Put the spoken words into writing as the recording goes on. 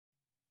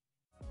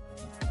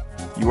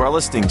You are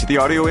listening to the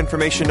Audio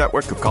Information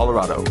Network of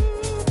Colorado.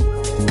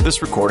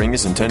 This recording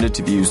is intended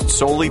to be used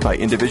solely by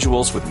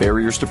individuals with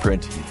barriers to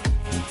print.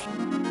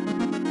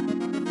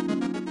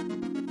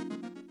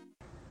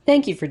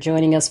 Thank you for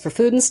joining us for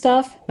Food and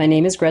Stuff. My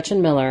name is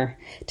Gretchen Miller.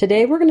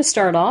 Today we're going to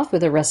start off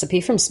with a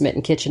recipe from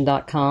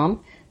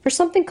SmittenKitchen.com for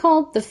something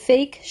called the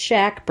Fake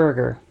Shack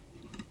Burger.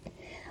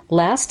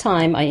 Last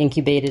time I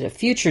incubated a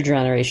future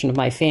generation of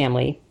my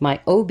family, my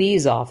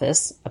OB's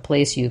office, a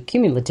place you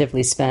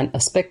cumulatively spent a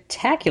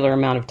spectacular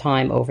amount of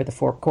time over the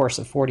course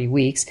of 40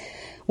 weeks,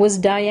 was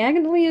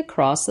diagonally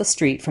across the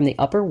street from the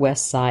Upper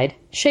West Side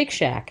Shake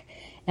Shack,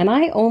 and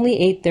I only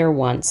ate there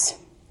once.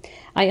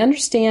 I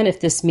understand if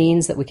this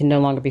means that we can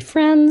no longer be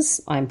friends.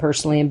 I'm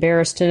personally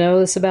embarrassed to know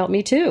this about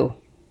me too.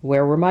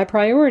 Where were my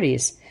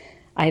priorities?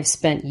 I have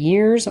spent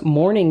years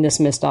mourning this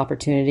missed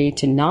opportunity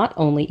to not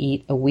only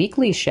eat a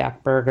weekly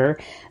Shack burger,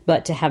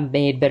 but to have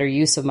made better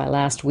use of my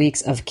last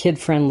weeks of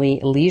kid-friendly,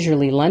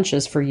 leisurely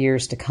lunches for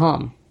years to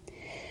come.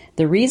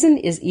 The reason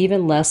is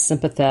even less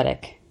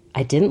sympathetic.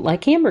 I didn't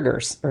like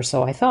hamburgers, or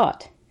so I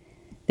thought.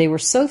 They were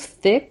so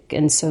thick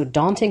and so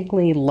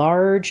dauntingly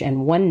large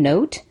and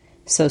one-note,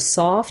 so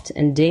soft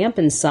and damp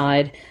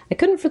inside, I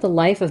couldn't for the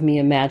life of me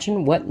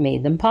imagine what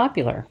made them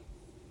popular.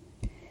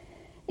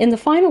 In the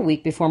final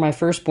week before my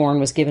firstborn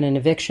was given an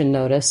eviction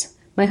notice,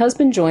 my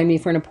husband joined me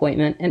for an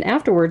appointment and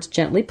afterwards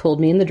gently pulled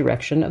me in the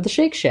direction of the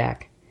Shake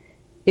Shack.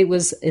 It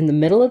was in the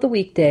middle of the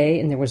weekday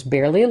and there was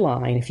barely a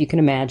line, if you can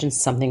imagine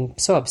something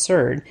so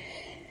absurd.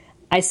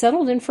 I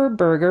settled in for a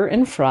burger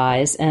and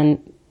fries,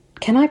 and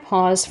can I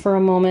pause for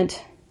a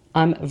moment?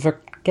 I'm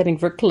getting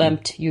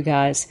verklempt, you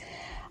guys.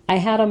 I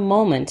had a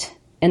moment,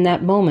 and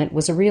that moment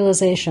was a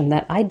realization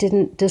that I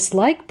didn't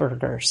dislike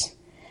burgers.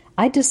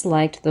 I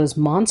disliked those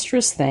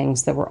monstrous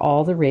things that were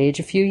all the rage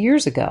a few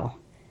years ago.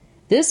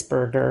 This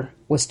burger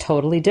was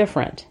totally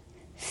different.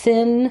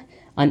 Thin,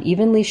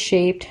 unevenly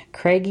shaped,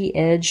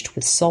 craggy-edged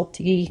with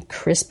salty,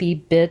 crispy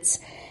bits,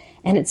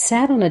 and it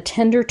sat on a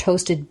tender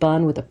toasted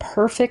bun with a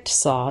perfect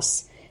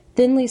sauce,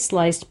 thinly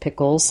sliced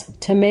pickles,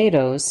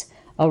 tomatoes,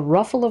 a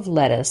ruffle of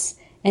lettuce,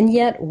 and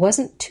yet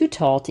wasn't too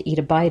tall to eat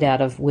a bite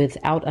out of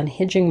without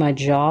unhinging my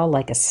jaw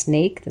like a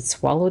snake that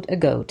swallowed a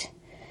goat.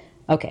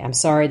 Okay, I'm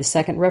sorry, the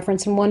second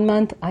reference in 1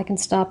 month, I can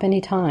stop any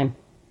time.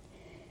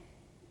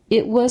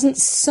 It wasn't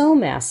so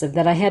massive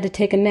that I had to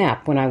take a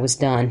nap when I was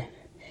done.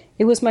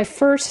 It was my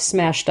first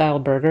smash-style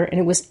burger, and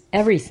it was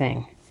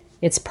everything.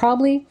 It's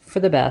probably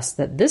for the best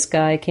that this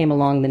guy came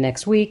along the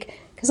next week,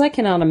 because I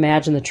cannot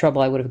imagine the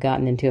trouble I would have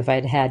gotten into if I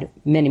had had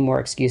many more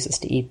excuses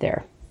to eat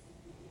there.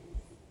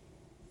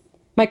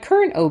 My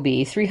current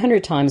OB,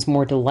 300 times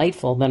more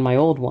delightful than my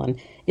old one,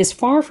 is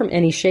far from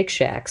any Shake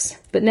Shacks,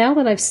 but now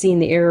that I've seen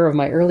the error of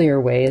my earlier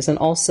ways and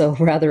also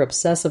rather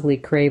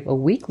obsessively crave a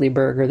weekly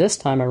burger this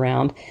time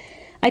around,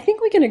 I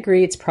think we can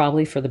agree it's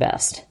probably for the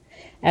best.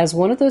 As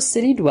one of those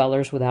city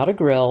dwellers without a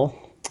grill,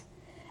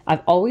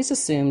 I've always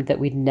assumed that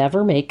we'd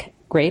never make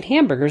great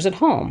hamburgers at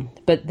home,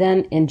 but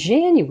then in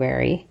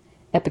January,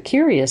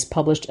 Epicurious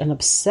published an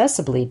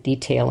obsessively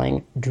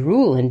detailing,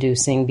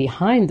 drool-inducing,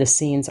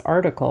 behind-the-scenes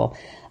article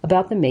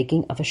about the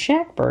making of a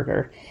Shack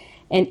burger.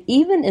 And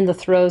even in the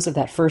throes of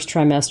that first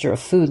trimester of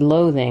food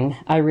loathing,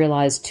 I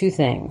realized two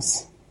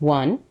things.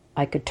 One,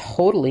 I could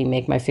totally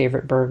make my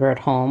favorite burger at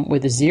home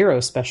with zero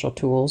special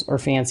tools or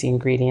fancy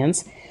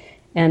ingredients.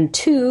 And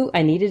two,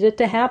 I needed it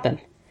to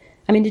happen.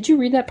 I mean, did you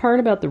read that part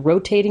about the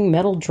rotating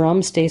metal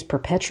drum stays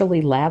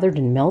perpetually lathered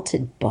in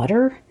melted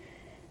butter?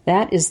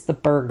 That is the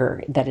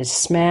burger that is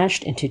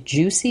smashed into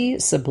juicy,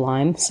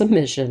 sublime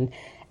submission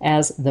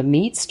as the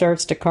meat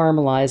starts to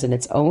caramelize in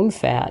its own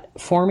fat,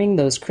 forming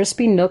those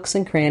crispy nooks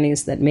and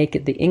crannies that make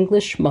it the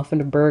English muffin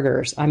of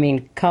burgers. I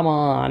mean, come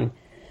on.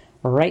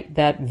 Right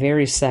that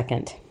very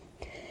second.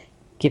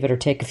 Give it or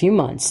take a few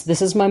months.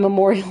 This is my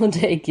Memorial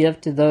Day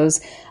gift to those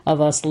of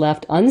us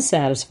left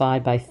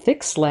unsatisfied by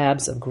thick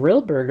slabs of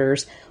grilled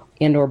burgers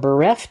and or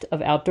bereft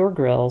of outdoor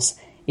grills.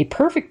 A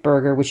perfect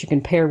burger which you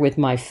can pair with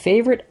my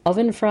favorite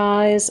oven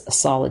fries, a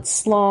solid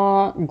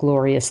slaw,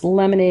 glorious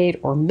lemonade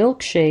or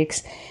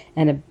milkshakes,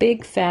 and a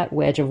big fat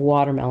wedge of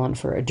watermelon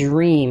for a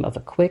dream of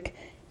a quick,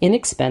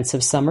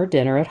 inexpensive summer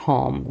dinner at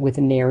home with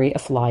nary a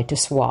fly to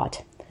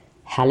swat.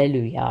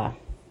 Hallelujah.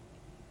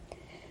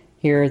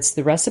 Here is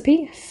the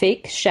recipe,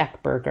 Fake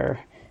Shack Burger,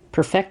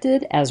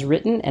 perfected as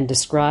written and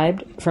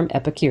described from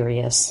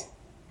Epicurious.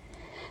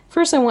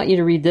 First, I want you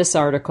to read this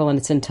article in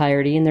its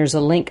entirety, and there's a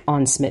link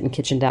on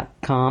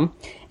SmittenKitchen.com,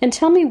 and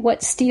tell me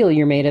what steel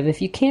you're made of if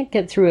you can't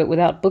get through it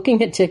without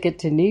booking a ticket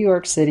to New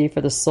York City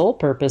for the sole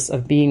purpose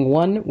of being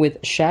one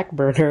with Shack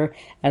Burger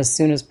as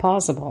soon as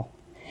possible.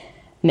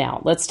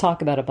 Now, let's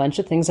talk about a bunch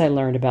of things I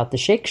learned about the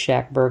Shake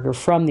Shack Burger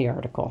from the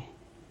article.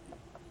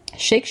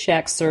 Shake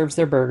Shack serves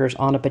their burgers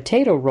on a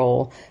potato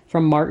roll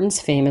from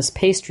Martin's famous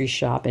pastry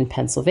shop in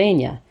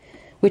Pennsylvania,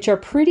 which are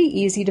pretty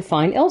easy to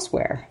find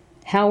elsewhere.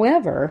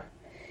 However,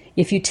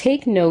 if you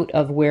take note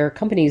of where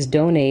companies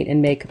donate and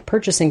make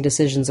purchasing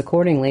decisions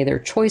accordingly, their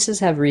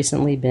choices have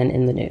recently been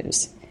in the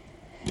news.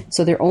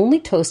 So they're only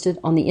toasted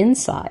on the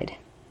inside.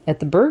 At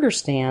the burger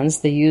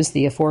stands, they use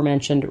the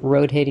aforementioned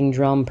rotating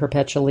drum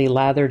perpetually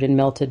lathered in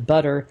melted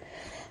butter.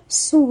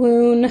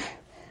 Swoon.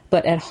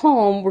 But at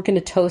home, we're going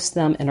to toast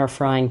them in our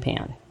frying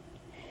pan.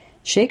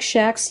 Shake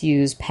Shacks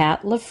use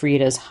Pat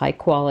LaFrida's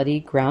high-quality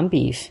ground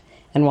beef,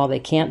 and while they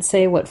can't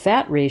say what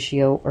fat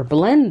ratio or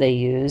blend they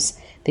use,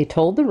 they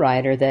told the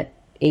writer that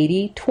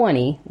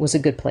 80-20 was a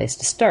good place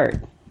to start.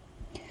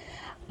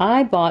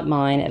 I bought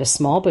mine at a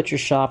small butcher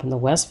shop in the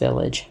West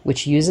Village,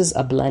 which uses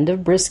a blend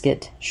of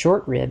brisket,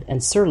 short rib,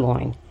 and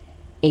sirloin.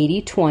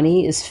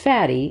 80-20 is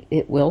fatty,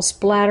 it will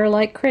splatter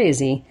like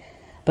crazy,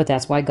 but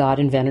that's why God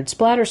invented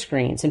splatter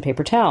screens and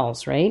paper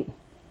towels, right?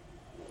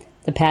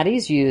 The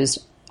patties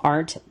used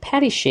aren't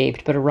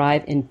patty-shaped, but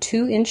arrive in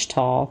 2-inch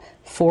tall,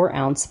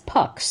 4-ounce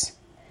pucks.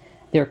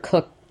 They're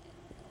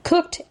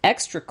cooked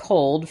extra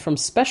cold from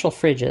special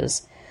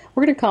fridges.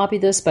 We're going to copy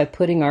this by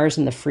putting ours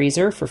in the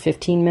freezer for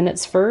 15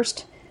 minutes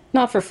first.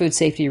 Not for food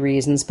safety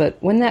reasons, but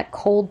when that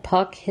cold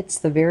puck hits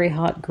the very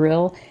hot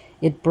grill,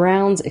 it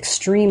browns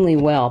extremely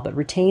well, but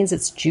retains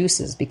its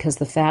juices because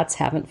the fats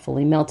haven't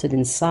fully melted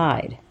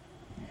inside.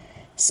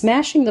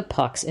 Smashing the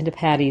pucks into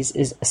patties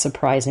is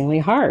surprisingly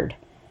hard.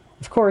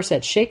 Of course,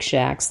 at Shake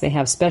Shacks, they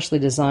have specially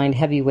designed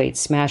heavyweight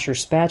smasher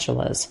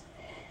spatulas.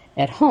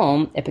 At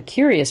home,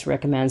 Epicurious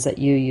recommends that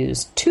you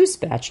use 2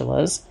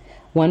 spatulas,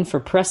 one for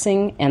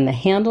pressing and the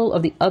handle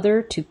of the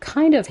other to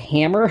kind of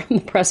hammer the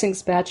pressing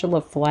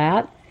spatula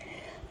flat.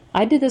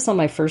 I did this on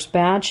my first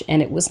batch,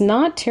 and it was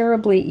not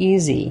terribly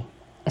easy,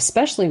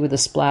 especially with the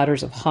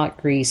splatters of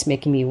hot grease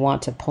making me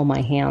want to pull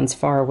my hands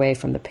far away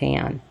from the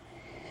pan.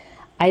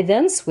 I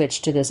then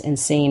switched to this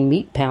insane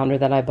meat pounder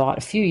that I bought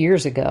a few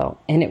years ago,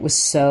 and it was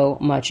so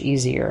much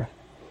easier.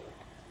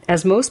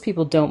 As most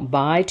people don't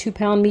buy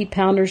 2-pound meat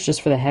pounders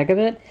just for the heck of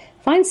it,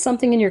 find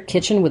something in your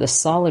kitchen with a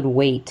solid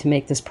weight to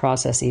make this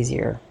process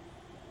easier.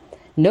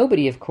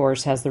 Nobody, of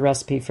course, has the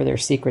recipe for their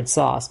secret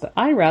sauce, but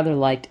I rather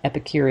liked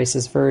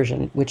Epicurious's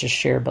version, which is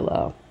shared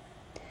below.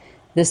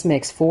 This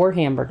makes 4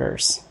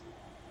 hamburgers.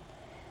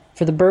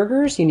 For the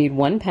burgers, you need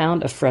 1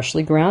 pound of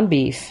freshly ground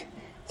beef.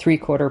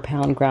 3/4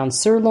 pound ground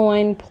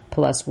sirloin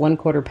plus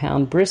 1/4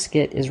 pound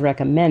brisket is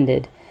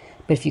recommended,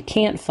 but if you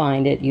can't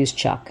find it, use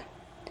chuck,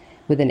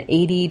 with an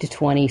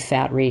 80-20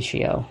 fat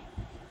ratio.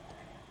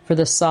 For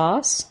the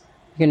sauce,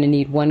 you're going to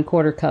need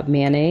 1/4 cup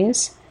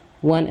mayonnaise,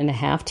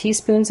 1½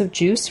 teaspoons of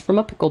juice from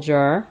a pickle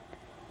jar,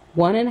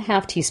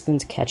 1½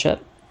 teaspoons ketchup,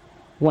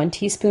 1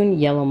 teaspoon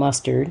yellow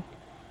mustard,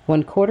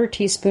 1/4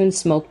 teaspoon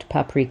smoked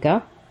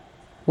paprika,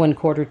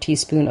 1/4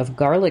 teaspoon of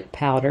garlic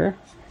powder,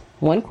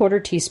 1/4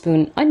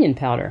 teaspoon onion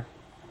powder.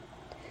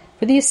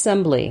 For the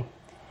assembly,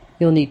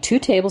 you'll need 2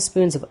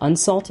 tablespoons of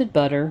unsalted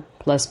butter,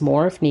 plus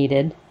more if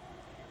needed,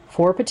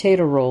 4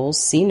 potato rolls,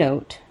 see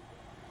note,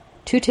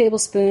 2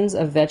 tablespoons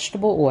of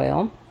vegetable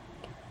oil,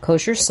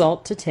 kosher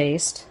salt to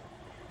taste,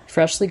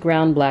 freshly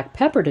ground black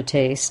pepper to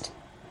taste,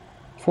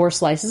 4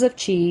 slices of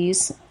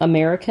cheese,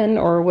 American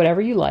or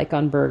whatever you like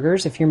on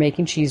burgers if you're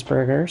making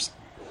cheeseburgers,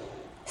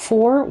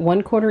 4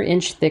 1/4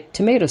 inch thick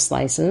tomato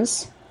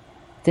slices,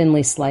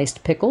 thinly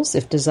sliced pickles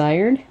if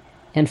desired,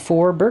 and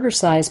 4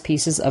 burger-sized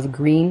pieces of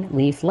green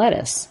leaf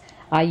lettuce.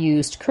 I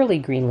used curly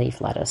green leaf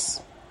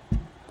lettuce.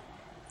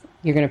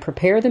 You're going to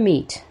prepare the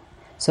meat.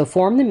 So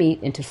form the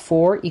meat into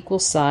 4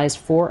 equal-sized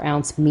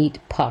 4-ounce meat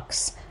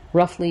pucks,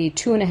 roughly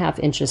 2½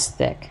 inches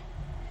thick.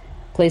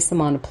 Place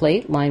them on a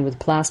plate lined with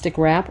plastic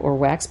wrap or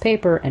wax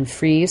paper and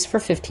freeze for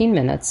 15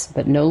 minutes,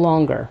 but no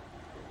longer.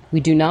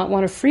 We do not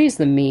want to freeze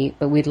the meat,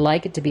 but we'd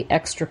like it to be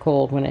extra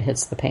cold when it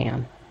hits the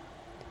pan.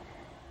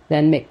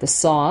 Then make the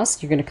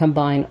sauce. You're going to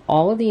combine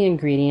all of the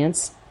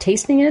ingredients,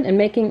 tasting it and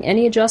making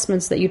any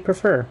adjustments that you'd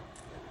prefer.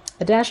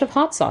 A dash of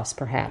hot sauce,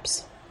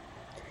 perhaps.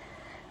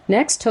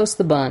 Next, toast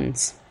the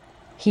buns.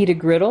 Heat a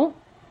griddle,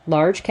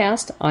 large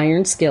cast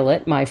iron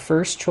skillet, my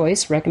first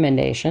choice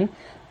recommendation,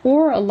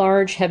 or a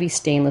large heavy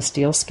stainless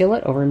steel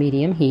skillet over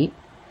medium heat.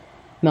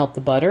 Melt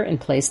the butter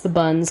and place the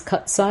buns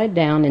cut side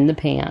down in the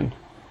pan.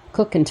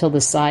 Cook until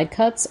the side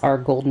cuts are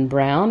golden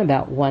brown,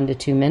 about 1 to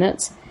 2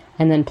 minutes,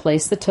 and then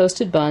place the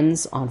toasted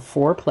buns on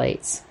 4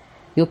 plates.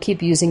 You'll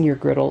keep using your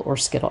griddle or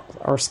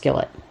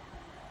skillet.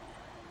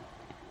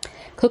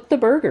 Cook the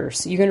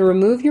burgers. You're going to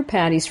remove your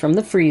patties from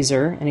the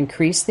freezer and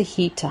increase the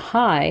heat to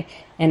high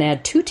and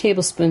add 2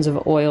 tablespoons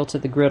of oil to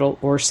the griddle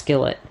or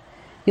skillet.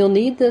 You'll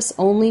need this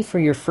only for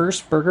your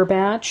first burger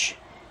batch.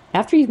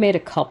 After you've made a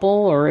couple,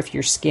 or if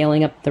you're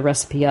scaling up the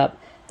recipe up,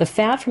 the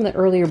fat from the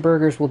earlier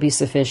burgers will be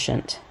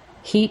sufficient.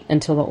 Heat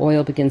until the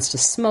oil begins to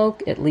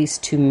smoke, at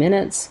least 2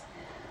 minutes.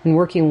 When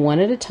working one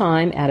at a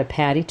time, add a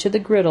patty to the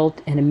griddle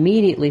and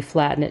immediately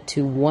flatten it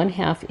to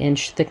 1/2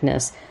 inch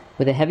thickness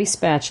with a heavy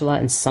spatula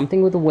and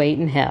something with a weight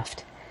and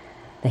heft.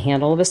 The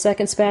handle of a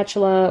second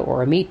spatula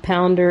or a meat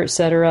pounder,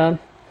 etc.,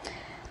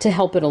 to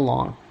help it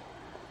along.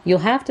 You'll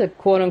have to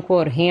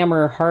quote-unquote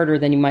hammer harder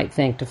than you might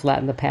think to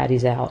flatten the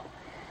patties out.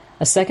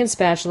 A second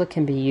spatula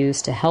can be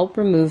used to help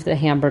remove the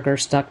hamburger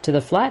stuck to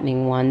the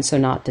flattening one so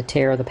not to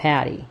tear the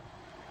patty.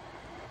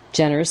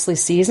 Generously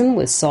season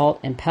with salt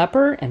and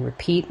pepper and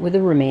repeat with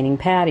the remaining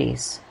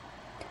patties.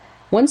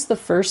 Once the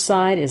first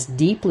side is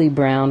deeply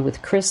browned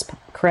with crisp,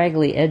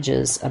 craggy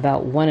edges,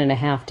 about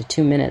 1.5 to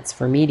 2 minutes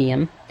for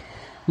medium.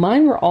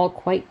 Mine were all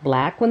quite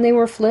black when they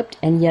were flipped,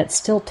 and yet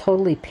still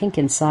totally pink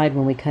inside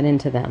when we cut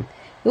into them.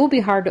 It will be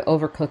hard to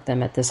overcook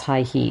them at this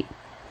high heat.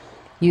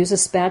 Use a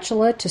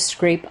spatula to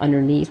scrape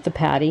underneath the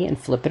patty and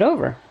flip it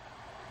over.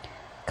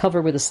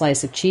 Cover with a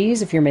slice of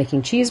cheese if you're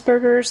making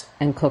cheeseburgers,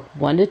 and cook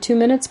 1 to 2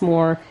 minutes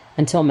more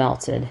until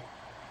melted.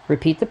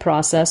 Repeat the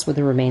process with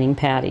the remaining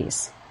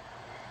patties.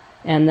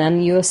 And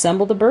then you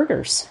assemble the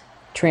burgers.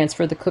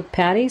 Transfer the cooked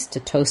patties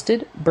to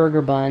toasted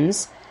burger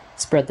buns.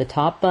 Spread the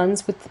top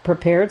buns with the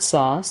prepared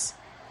sauce.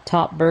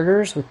 Top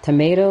burgers with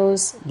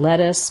tomatoes,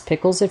 lettuce,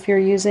 pickles if you're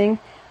using,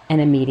 and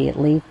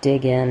immediately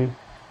dig in.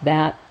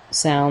 That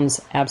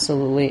sounds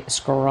absolutely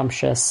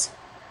scrumptious.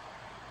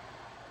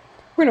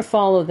 We're going to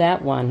follow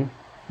that one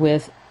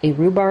with a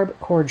rhubarb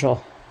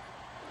cordial.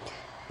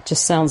 It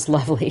just sounds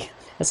lovely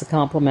as a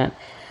compliment.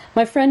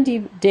 My friend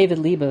David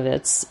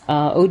Leibovitz,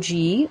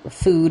 OG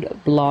food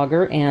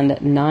blogger and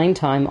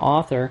 9-time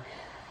author,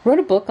 wrote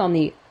a book on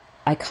the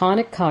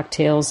iconic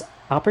cocktails,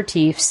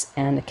 aperitifs,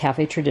 and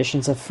cafe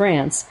traditions of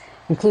France,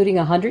 including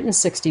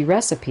 160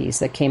 recipes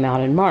that came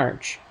out in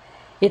March.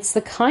 It's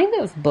the kind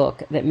of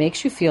book that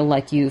makes you feel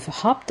like you've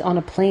hopped on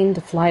a plane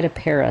to fly to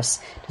Paris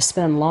to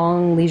spend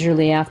long,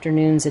 leisurely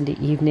afternoons into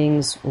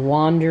evenings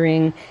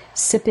wandering,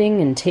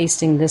 sipping and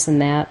tasting this and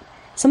that.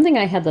 Something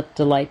I had the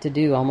delight to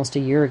do almost a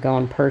year ago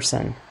in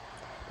person.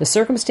 The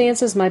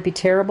circumstances might be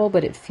terrible,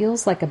 but it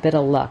feels like a bit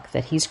of luck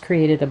that he's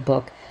created a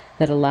book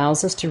that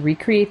allows us to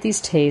recreate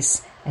these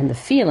tastes and the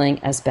feeling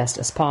as best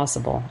as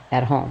possible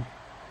at home.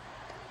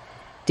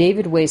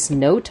 David wastes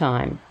no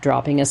time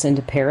dropping us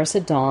into Paris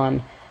at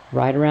dawn,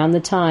 right around the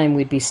time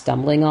we'd be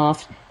stumbling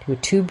off to a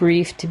too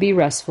brief to be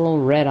restful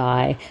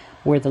red-eye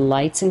where the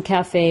lights in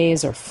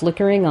cafes are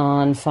flickering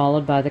on,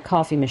 followed by the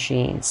coffee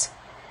machines.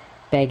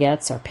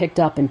 Baguettes are picked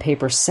up in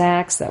paper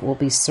sacks that will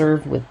be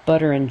served with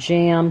butter and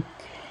jam.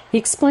 He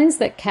explains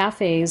that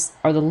cafes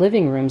are the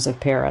living rooms of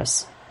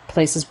Paris,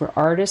 places where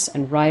artists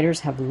and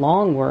writers have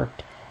long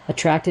worked,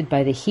 attracted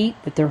by the heat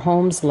that their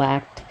homes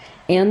lacked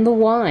and the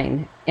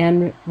wine,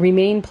 and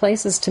remain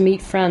places to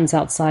meet friends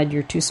outside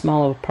your too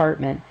small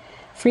apartment,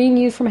 freeing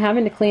you from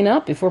having to clean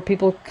up before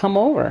people come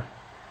over.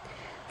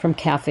 From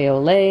cafe au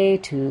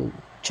lait to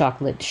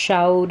chocolate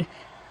chaude,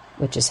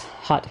 which is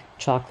hot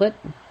chocolate,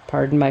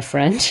 pardon my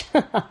French,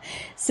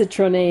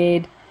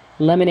 citronade,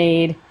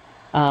 lemonade,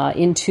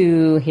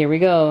 into, here we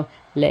go,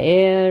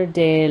 l'air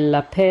de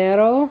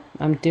l'apéro.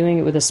 I'm doing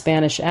it with a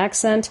Spanish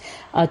accent.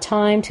 A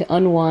time to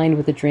unwind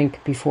with a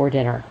drink before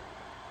dinner.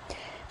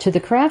 To the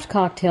craft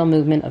cocktail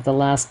movement of the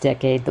last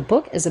decade, the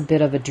book is a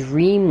bit of a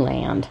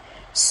dreamland,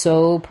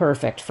 so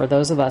perfect for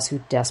those of us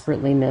who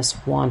desperately miss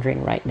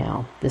wandering right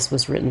now. This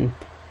was written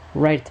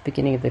right at the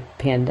beginning of the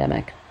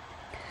pandemic.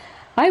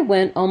 I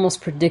went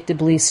almost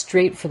predictably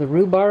straight for the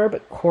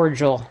rhubarb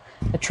cordial,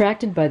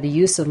 attracted by the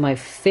use of my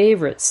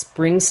favorite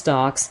spring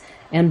stocks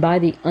and by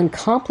the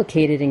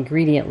uncomplicated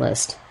ingredient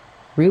list: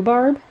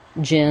 rhubarb,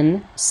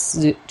 gin,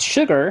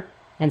 sugar,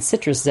 and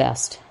citrus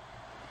zest.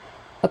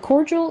 A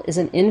cordial is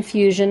an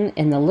infusion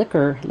in the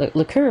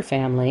liqueur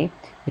family,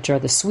 which are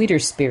the sweeter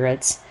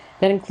spirits,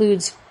 that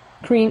includes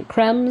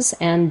crèmes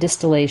and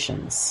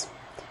distillations.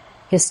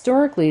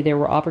 Historically, there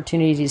were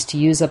opportunities to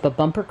use up a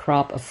bumper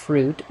crop of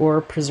fruit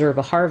or preserve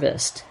a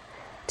harvest.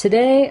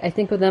 Today, I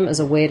think of them as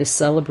a way to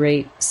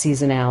celebrate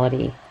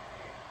seasonality.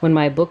 When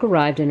my book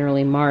arrived in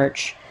early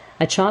March,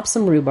 I chopped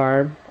some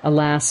rhubarb,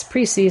 alas,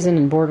 pre-season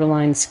and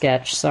borderline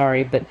sketch,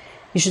 sorry, but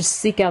you should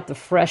seek out the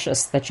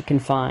freshest that you can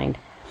find.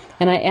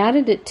 And I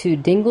added it to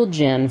Dingle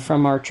Gin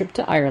from our trip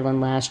to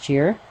Ireland last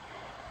year,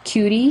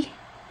 cutie,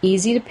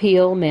 easy to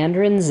peel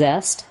mandarin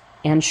zest,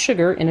 and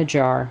sugar in a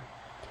jar.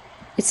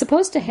 It's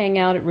supposed to hang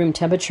out at room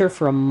temperature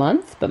for a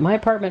month, but my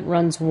apartment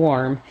runs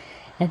warm,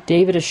 and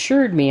David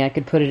assured me I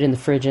could put it in the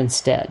fridge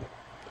instead.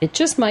 It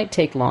just might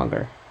take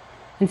longer.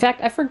 In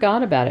fact, I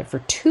forgot about it for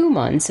 2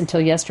 months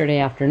until yesterday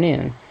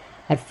afternoon.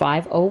 At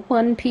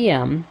 5:01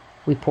 p.m.,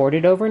 we poured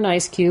it over an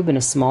ice cube in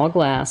a small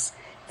glass,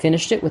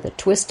 finished it with a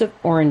twist of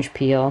orange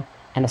peel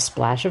and a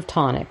splash of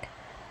tonic,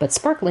 but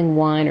sparkling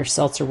wine or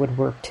seltzer would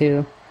work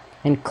too,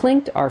 and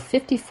clinked our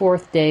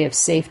 54th day of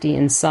safety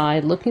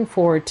inside, looking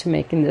forward to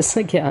making this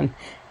again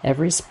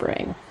every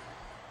spring.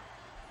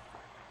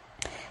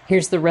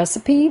 Here's the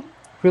recipe: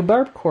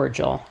 rhubarb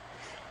cordial.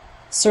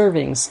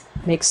 Servings: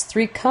 makes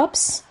 3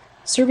 cups.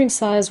 Serving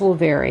size will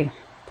vary.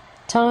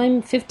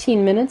 Time: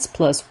 15 minutes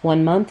plus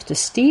 1 month to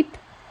steep.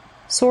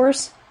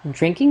 Source: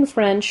 Drinking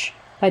French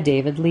by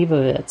David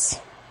Leibovitz.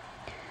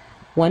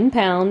 1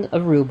 pound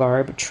of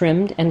rhubarb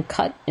trimmed and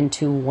cut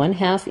into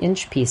 1/2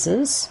 inch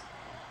pieces.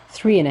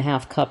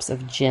 3.5 cups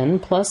of gin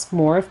plus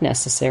more if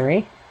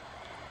necessary.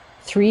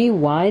 3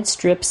 wide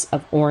strips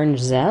of orange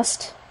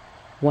zest.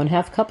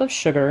 1/2 cup of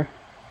sugar.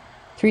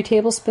 3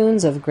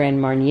 tablespoons of Grand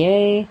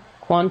Marnier,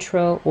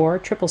 Cointreau, or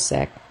triple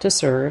sec to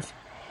serve,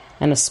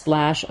 and a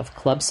splash of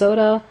club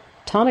soda,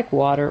 tonic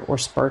water, or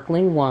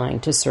sparkling wine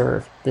to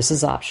serve. This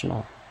is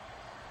optional.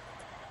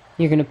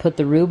 You're going to put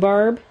the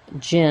rhubarb,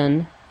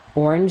 gin,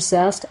 orange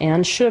zest,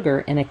 and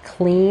sugar in a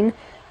clean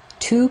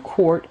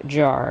 2-quart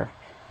jar.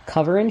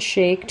 Cover and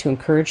shake to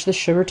encourage the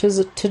sugar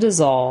to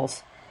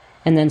dissolve,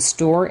 and then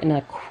store in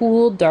a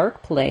cool,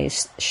 dark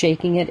place,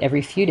 shaking it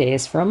every few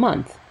days for a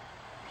month.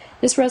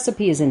 This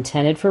recipe is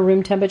intended for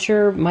room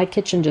temperature. My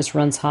kitchen just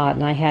runs hot,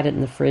 and I had it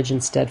in the fridge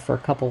instead for a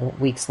couple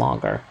weeks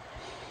longer.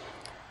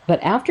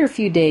 But after a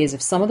few days,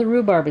 if some of the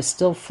rhubarb is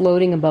still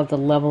floating above the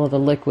level of the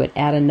liquid,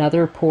 add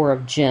another pour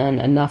of gin,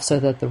 enough so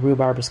that the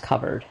rhubarb is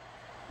covered.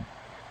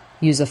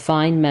 Use a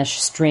fine mesh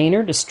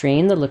strainer to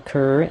strain the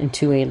liqueur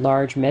into a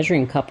large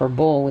measuring cup or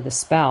bowl with a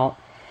spout.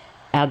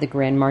 Add the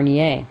Grand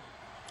Marnier.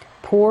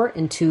 Pour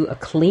into a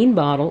clean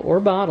bottle or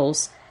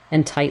bottles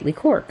and tightly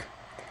cork.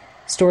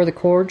 Store the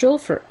cordial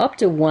for up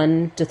to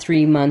 1 to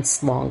 3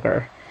 months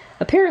longer.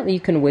 Apparently you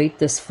can wait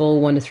this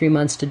full 1 to 3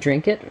 months to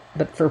drink it,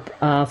 but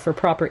for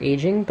proper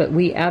aging, but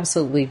we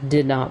absolutely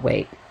did not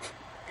wait.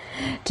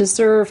 To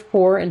serve,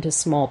 pour into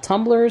small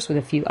tumblers with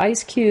a few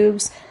ice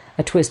cubes,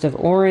 a twist of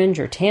orange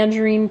or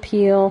tangerine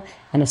peel,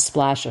 and a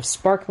splash of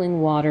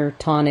sparkling water,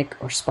 tonic,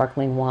 or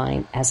sparkling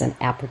wine as an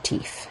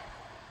aperitif.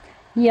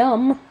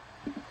 Yum!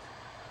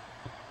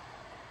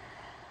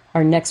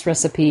 Our next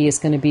recipe is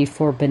going to be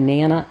for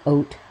banana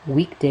oat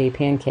weekday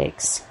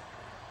pancakes.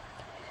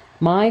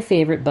 My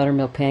favorite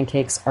buttermilk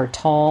pancakes are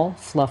tall,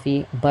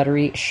 fluffy,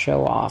 buttery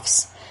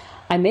show-offs.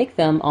 I make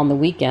them on the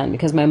weekend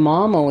because my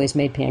mom always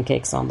made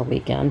pancakes on the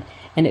weekend,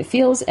 and it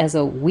feels as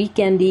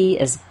weekendy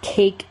as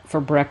cake for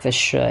breakfast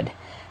should.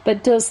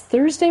 But does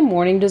Thursday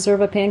morning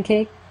deserve a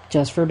pancake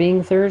just for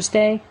being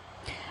Thursday?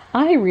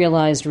 I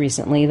realized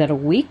recently that a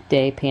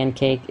weekday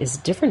pancake is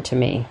different to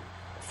me.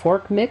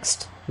 Fork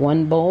mixed,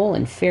 one bowl,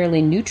 and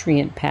fairly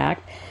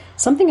nutrient-packed,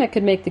 something I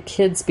could make the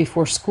kids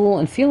before school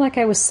and feel like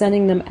I was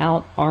sending them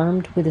out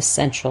armed with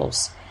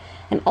essentials.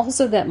 And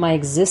also that my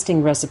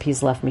existing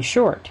recipes left me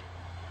short.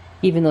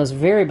 Even those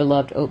very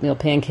beloved oatmeal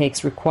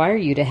pancakes require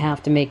you to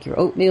have to make your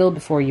oatmeal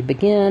before you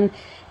begin,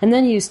 and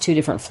then use 2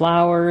 different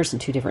flours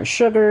and 2 different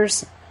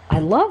sugars. I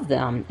love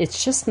them.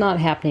 It's just not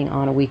happening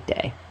on a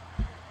weekday.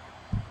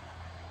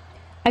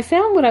 I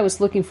found what I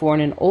was looking for in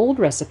an old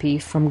recipe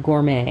from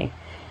Gourmet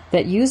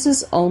that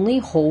uses only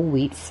whole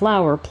wheat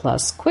flour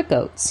plus quick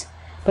oats,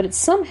 but it's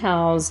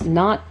somehow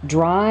not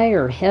dry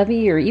or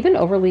heavy or even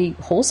overly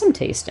wholesome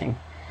tasting.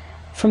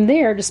 From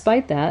there,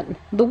 despite that,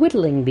 the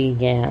whittling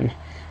began.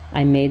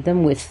 I made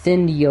them with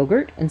thinned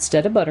yogurt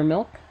instead of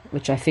buttermilk,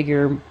 which I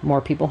figure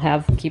more people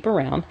keep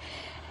around,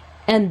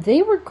 and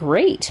they were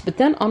great. But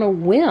then on a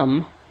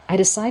whim, I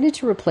decided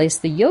to replace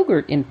the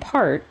yogurt in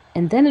part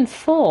and then in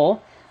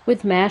full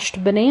with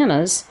mashed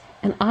bananas,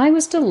 and I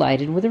was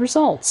delighted with the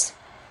results.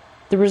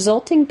 The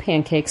resulting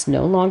pancakes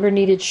no longer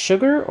needed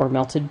sugar or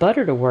melted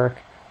butter to work.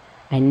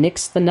 I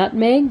nixed the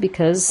nutmeg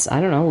because,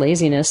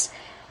 laziness,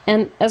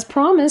 and as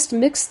promised,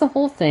 mixed the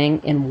whole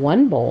thing in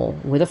one bowl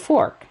with a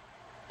fork.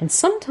 And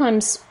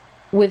sometimes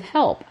with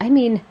help.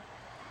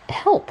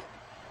 Help.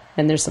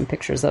 And there's some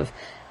pictures of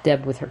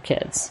Deb with her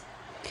kids.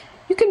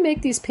 You can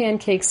make these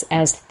pancakes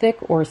as thick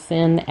or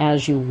thin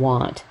as you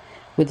want.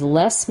 With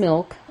less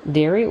milk,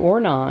 dairy or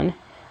non,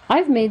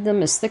 I've made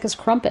them as thick as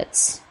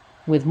crumpets.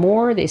 With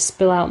more, they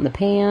spill out in the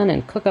pan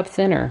and cook up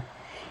thinner.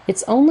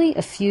 It's only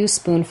a few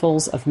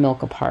spoonfuls of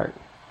milk apart.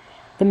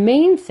 The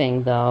main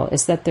thing, though,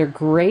 is that they're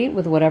great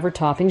with whatever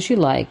toppings you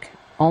like.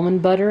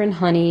 Almond butter and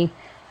honey,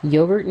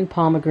 yogurt and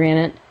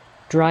pomegranate,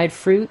 dried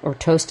fruit or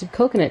toasted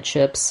coconut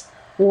chips,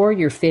 or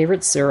your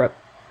favorite syrup.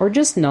 Or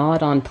just gnaw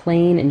it on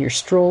plain in your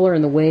stroller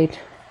on the way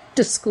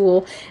to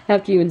school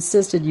after you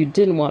insisted you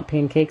didn't want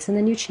pancakes and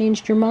then you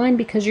changed your mind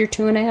because you're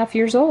 2.5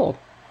 years old.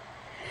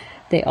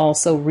 They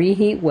also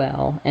reheat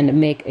well and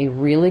make a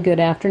really good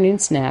afternoon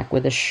snack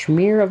with a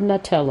smear of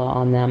Nutella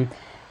on them,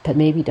 but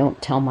maybe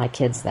don't tell my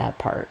kids that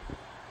part.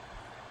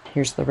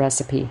 Here's the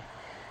recipe.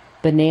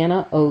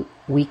 Banana oat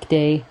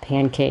weekday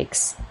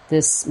pancakes.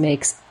 This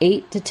makes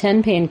 8 to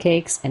 10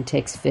 pancakes and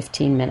takes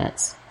 15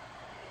 minutes.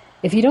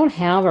 If you don't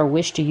have or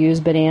wish to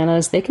use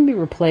bananas, they can be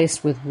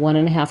replaced with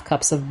 1.5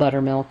 cups of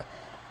buttermilk,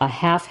 a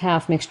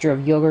half-half mixture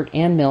of yogurt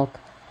and milk,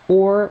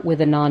 or with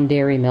a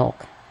non-dairy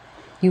milk.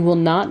 You will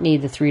not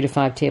need the 3 to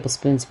 5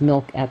 tablespoons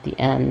milk at the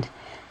end.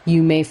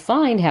 You may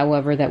find,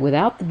 however, that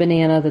without the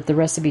banana that the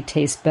recipe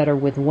tastes better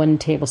with 1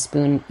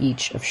 tablespoon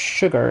each of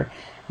sugar,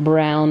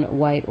 brown,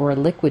 white, or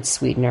liquid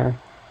sweetener,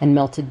 and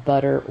melted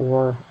butter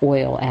or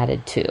oil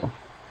added too.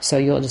 So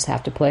you'll just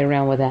have to play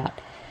around with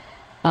that.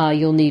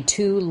 You'll need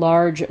 2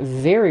 large,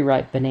 very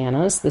ripe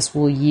bananas. This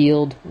will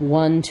yield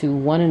 1 to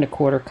 1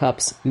 1/4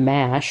 cups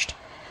mashed,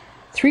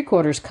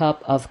 3/4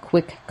 cup of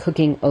quick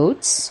cooking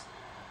oats,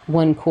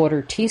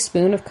 1/4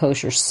 teaspoon of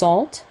kosher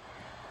salt,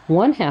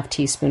 1/2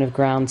 teaspoon of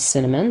ground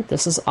cinnamon.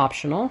 This is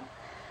optional.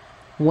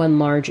 1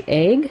 large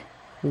egg,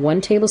 1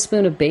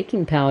 tablespoon of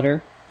baking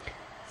powder,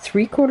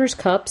 3/4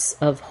 cups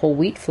of whole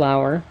wheat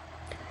flour,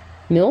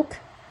 milk,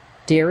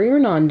 dairy or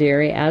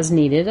non-dairy as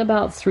needed,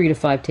 about 3 to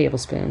 5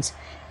 tablespoons,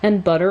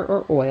 and butter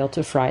or oil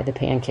to fry the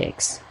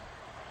pancakes.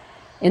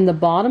 In the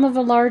bottom of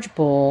a large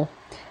bowl,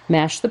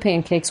 mash the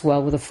pancakes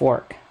well with a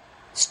fork.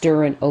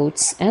 Stir in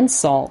oats and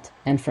salt,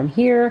 and from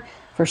here,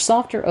 for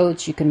softer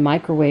oats, you can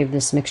microwave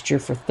this mixture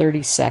for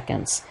 30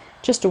 seconds,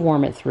 just to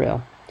warm it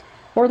through.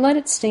 Or let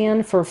it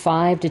stand for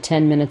 5 to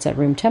 10 minutes at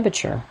room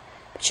temperature.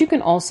 But you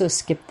can also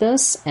skip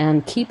this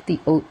and keep the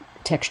oat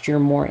texture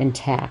more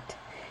intact.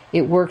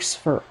 It works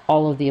for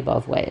all of the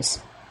above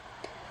ways.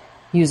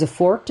 Use a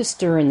fork to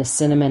stir in the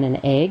cinnamon and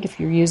egg if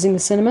you're using the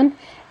cinnamon,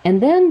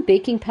 and then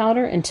baking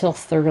powder until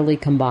thoroughly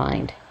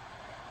combined.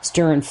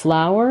 Stir in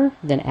flour,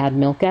 then add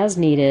milk as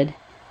needed.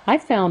 I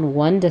found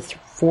 3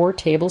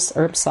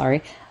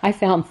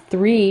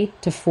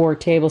 to 4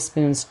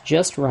 tablespoons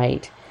just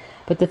right,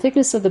 but the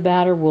thickness of the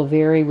batter will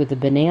vary with the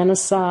banana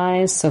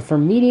size, so for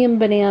medium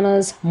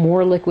bananas,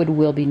 more liquid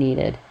will be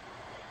needed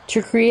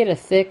to create a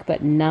thick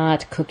but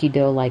not cookie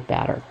dough-like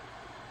batter.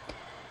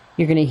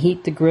 You're going to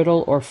heat the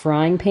griddle or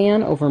frying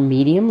pan over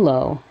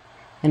medium-low,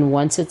 and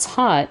once it's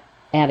hot,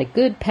 add a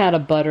good pat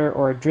of butter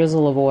or a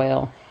drizzle of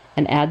oil,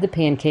 and add the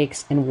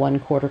pancakes in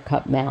 1/4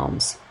 cup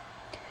mounds.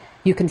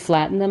 You can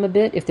flatten them a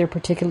bit if they're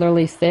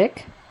particularly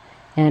thick,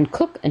 and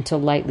cook until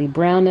lightly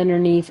brown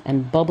underneath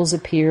and bubbles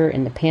appear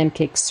in the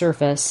pancake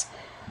surface.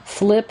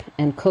 Flip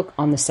and cook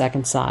on the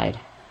second side.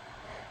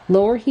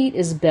 Lower heat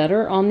is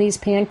better on these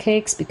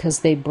pancakes because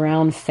they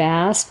brown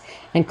fast,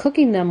 and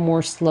cooking them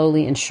more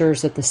slowly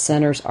ensures that the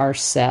centers are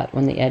set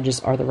when the edges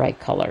are the right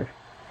color.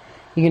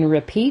 You can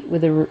repeat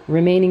with the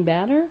remaining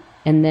batter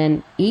and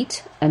then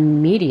eat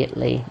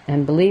immediately,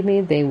 and believe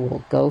me, they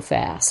will go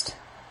fast.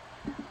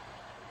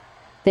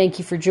 Thank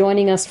you for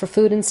joining us for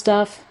Food and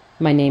Stuff.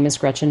 My name is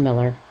Gretchen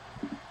Miller.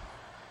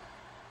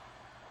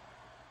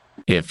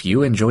 If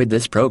you enjoyed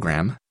this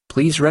program,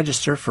 please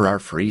register for our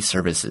free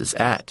services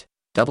at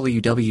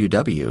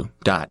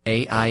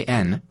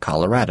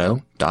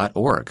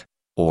www.aincolorado.org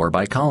or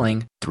by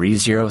calling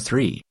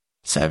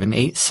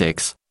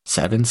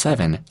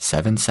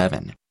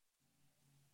 303-786-7777.